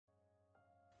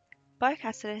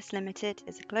Biocatalysts Ltd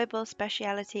is a global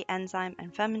specialty enzyme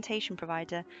and fermentation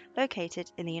provider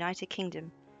located in the United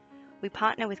Kingdom. We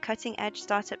partner with cutting-edge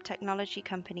startup technology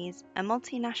companies and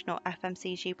multinational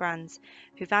FMCG brands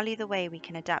who value the way we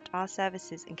can adapt our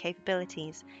services and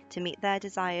capabilities to meet their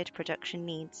desired production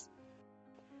needs.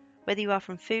 Whether you are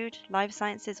from food, life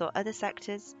sciences, or other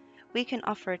sectors, we can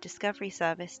offer a discovery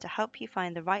service to help you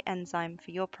find the right enzyme for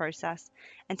your process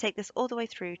and take this all the way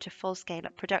through to full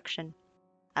scale-up production.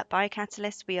 At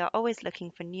Biocatalysts, we are always looking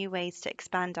for new ways to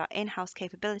expand our in-house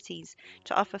capabilities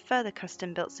to offer further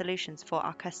custom-built solutions for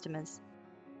our customers.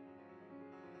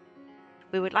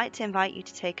 We would like to invite you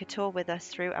to take a tour with us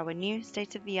through our new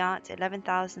state-of-the-art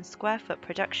 11,000 square foot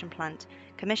production plant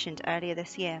commissioned earlier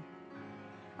this year.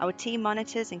 Our team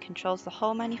monitors and controls the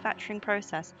whole manufacturing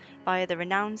process via the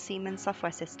renowned Siemens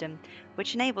software system,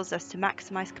 which enables us to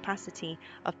maximize capacity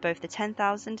of both the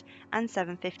 10,000 and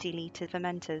 750-litre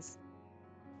fermenters.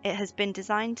 It has been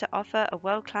designed to offer a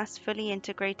world-class fully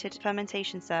integrated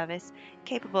fermentation service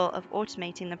capable of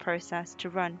automating the process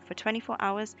to run for 24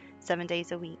 hours, 7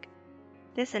 days a week.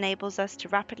 This enables us to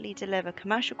rapidly deliver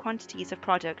commercial quantities of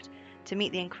product to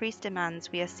meet the increased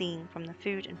demands we are seeing from the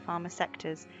food and pharma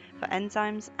sectors for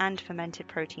enzymes and fermented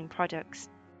protein products.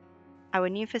 Our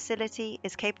new facility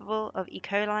is capable of E.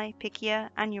 coli, Pichia,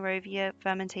 and Eurovia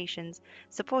fermentations,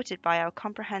 supported by our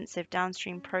comprehensive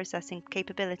downstream processing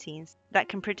capabilities that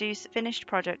can produce finished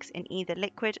products in either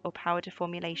liquid or powder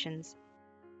formulations.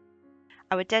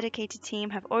 Our dedicated team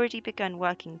have already begun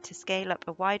working to scale up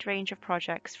a wide range of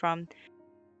projects from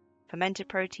fermented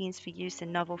proteins for use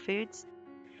in novel foods,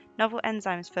 novel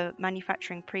enzymes for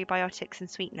manufacturing prebiotics and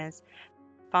sweeteners,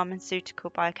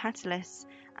 pharmaceutical biocatalysts,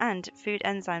 and food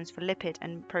enzymes for lipid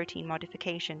and protein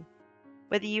modification.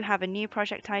 Whether you have a new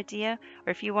project idea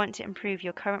or if you want to improve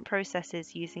your current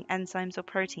processes using enzymes or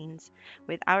proteins,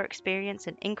 with our experience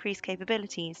and increased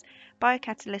capabilities,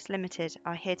 Biocatalysts Ltd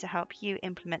are here to help you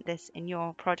implement this in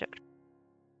your product